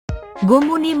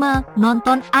Gomunime,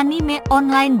 nonton anime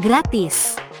online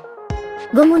gratis.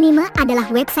 Gomunime adalah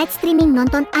website streaming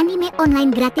nonton anime online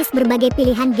gratis berbagai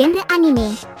pilihan genre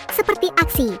anime, seperti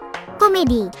aksi,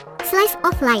 komedi, slice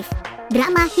of life,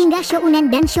 drama hingga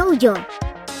shounen dan shoujo.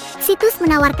 Situs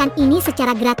menawarkan ini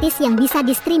secara gratis yang bisa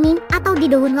di-streaming atau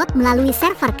di-download melalui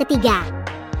server ketiga.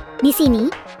 Di sini,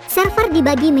 server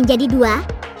dibagi menjadi dua,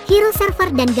 Hero Server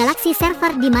dan Galaxy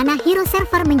Server, di mana Hero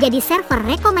Server menjadi server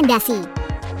rekomendasi.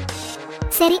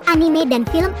 Seri anime dan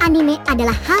film anime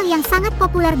adalah hal yang sangat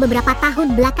populer beberapa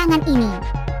tahun belakangan ini.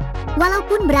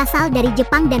 Walaupun berasal dari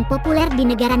Jepang dan populer di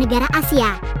negara-negara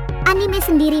Asia, anime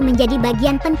sendiri menjadi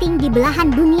bagian penting di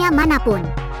belahan dunia manapun.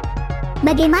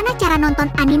 Bagaimana cara nonton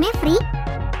anime free?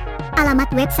 Alamat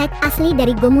website asli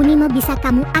dari Gomunime bisa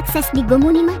kamu akses di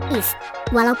Gomunime East.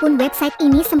 Walaupun website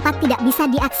ini sempat tidak bisa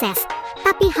diakses,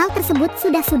 tapi hal tersebut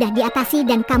sudah diatasi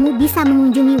dan kamu bisa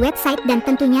mengunjungi website dan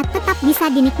tentunya tetap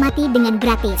bisa dinikmati dengan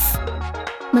gratis.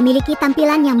 Memiliki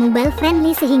tampilan yang mobile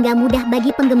friendly sehingga mudah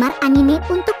bagi penggemar anime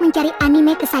untuk mencari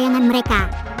anime kesayangan mereka,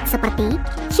 seperti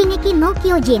Shingeki no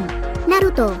Kyojin,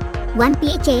 Naruto, One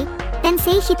Piece,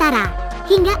 Tensei Shitara,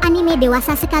 hingga anime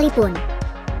dewasa sekalipun.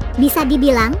 Bisa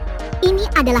dibilang, ini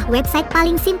adalah website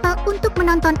paling simpel untuk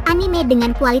menonton anime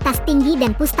dengan kualitas tinggi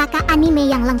dan pustaka anime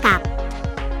yang lengkap.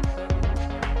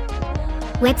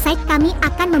 Website kami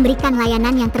akan memberikan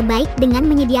layanan yang terbaik dengan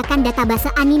menyediakan database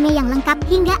anime yang lengkap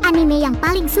hingga anime yang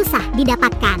paling susah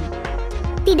didapatkan.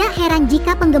 Tidak heran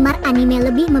jika penggemar anime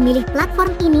lebih memilih platform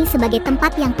ini sebagai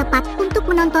tempat yang tepat untuk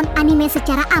menonton anime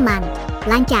secara aman,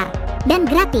 lancar, dan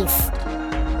gratis.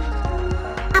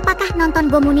 Apakah nonton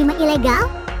Gomunime ilegal?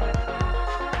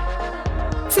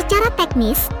 Secara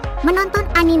teknis, menonton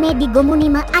anime di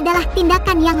Gomunime adalah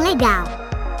tindakan yang legal.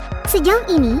 Sejauh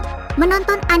ini,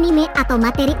 menonton anime atau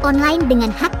materi online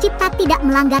dengan hak cipta tidak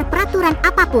melanggar peraturan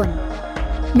apapun.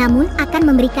 Namun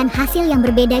akan memberikan hasil yang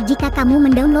berbeda jika kamu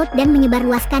mendownload dan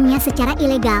menyebarluaskannya secara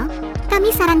ilegal.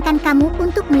 Kami sarankan kamu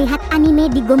untuk melihat anime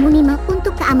di Gomunime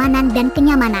untuk keamanan dan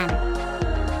kenyamanan.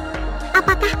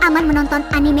 Apakah aman menonton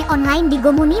anime online di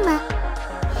Gomunime?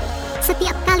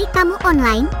 Setiap kali kamu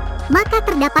online, maka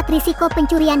terdapat risiko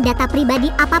pencurian data pribadi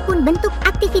apapun bentuk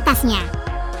aktivitasnya.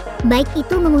 Baik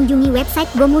itu mengunjungi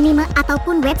website Gomunime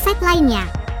ataupun website lainnya,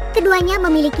 keduanya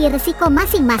memiliki risiko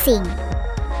masing-masing.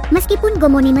 Meskipun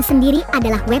Gomunime sendiri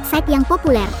adalah website yang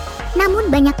populer, namun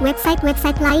banyak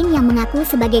website-website lain yang mengaku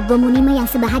sebagai Gomunime yang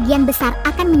sebahagian besar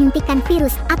akan menyuntikkan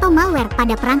virus atau malware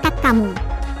pada perangkat kamu.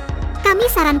 Kami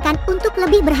sarankan untuk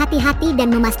lebih berhati-hati dan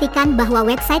memastikan bahwa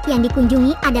website yang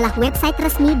dikunjungi adalah website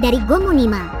resmi dari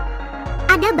Gomunime.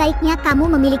 Ada baiknya kamu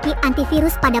memiliki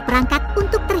antivirus pada perangkat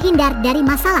untuk terhindar dari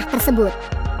masalah tersebut.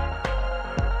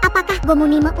 Apakah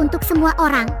Gomunime untuk semua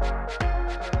orang?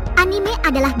 Anime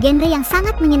adalah genre yang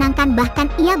sangat menyenangkan,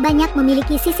 bahkan ia banyak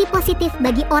memiliki sisi positif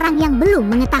bagi orang yang belum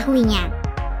mengetahuinya.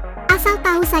 Asal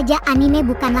tahu saja, anime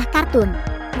bukanlah kartun,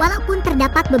 walaupun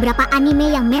terdapat beberapa anime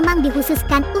yang memang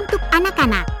dikhususkan untuk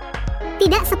anak-anak.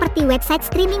 Tidak seperti website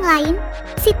streaming lain,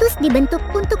 situs dibentuk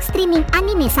untuk streaming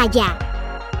anime saja.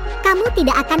 Kamu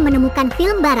tidak akan menemukan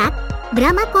film barat,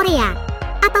 drama Korea,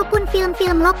 ataupun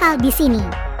film-film lokal di sini.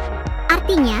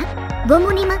 Artinya,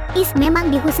 Gomunime East memang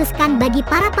dikhususkan bagi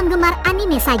para penggemar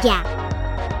anime saja.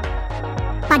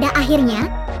 Pada akhirnya,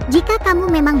 jika kamu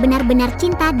memang benar-benar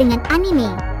cinta dengan anime,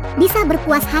 bisa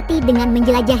berpuas hati dengan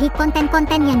menjelajahi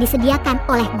konten-konten yang disediakan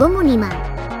oleh Gomunime.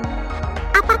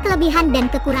 Apa kelebihan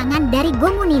dan kekurangan dari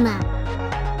Gomunime?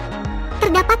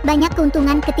 Terdapat banyak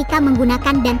keuntungan ketika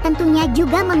menggunakan dan tentunya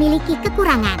juga memiliki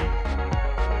kekurangan.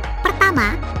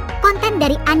 Pertama, konten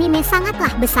dari anime sangatlah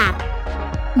besar.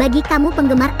 Bagi kamu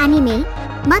penggemar anime,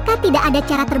 maka tidak ada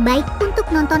cara terbaik untuk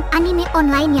nonton anime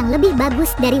online yang lebih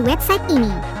bagus dari website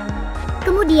ini.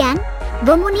 Kemudian,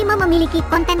 Gomunime memiliki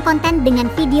konten-konten dengan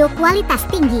video kualitas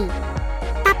tinggi.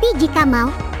 Tapi jika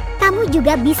mau, kamu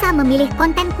juga bisa memilih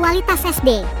konten kualitas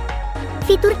SD.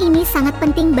 Fitur ini sangat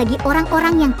penting bagi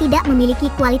orang-orang yang tidak memiliki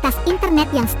kualitas internet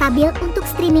yang stabil untuk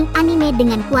streaming anime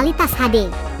dengan kualitas HD.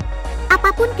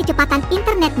 Apapun kecepatan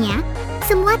internetnya,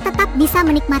 semua tetap bisa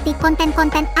menikmati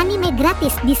konten-konten anime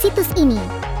gratis di situs ini.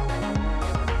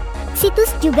 Situs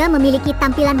juga memiliki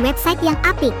tampilan website yang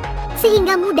apik,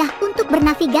 sehingga mudah untuk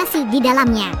bernavigasi di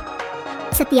dalamnya.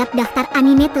 Setiap daftar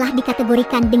anime telah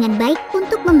dikategorikan dengan baik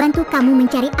untuk membantu kamu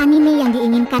mencari anime yang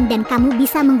diinginkan dan kamu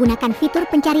bisa menggunakan fitur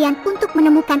pencarian untuk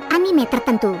menemukan anime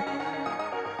tertentu.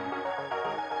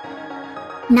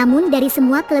 Namun dari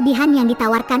semua kelebihan yang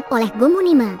ditawarkan oleh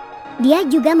Gomunime, dia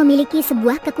juga memiliki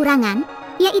sebuah kekurangan,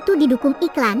 yaitu didukung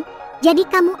iklan, jadi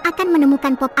kamu akan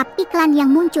menemukan pop-up iklan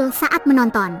yang muncul saat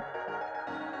menonton.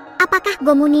 Apakah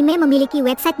Gomunime memiliki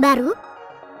website baru?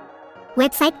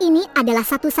 Website ini adalah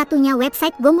satu-satunya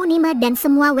website Gomunime dan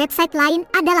semua website lain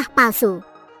adalah palsu.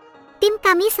 Tim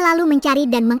kami selalu mencari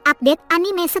dan mengupdate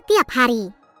anime setiap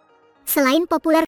hari. Selain populer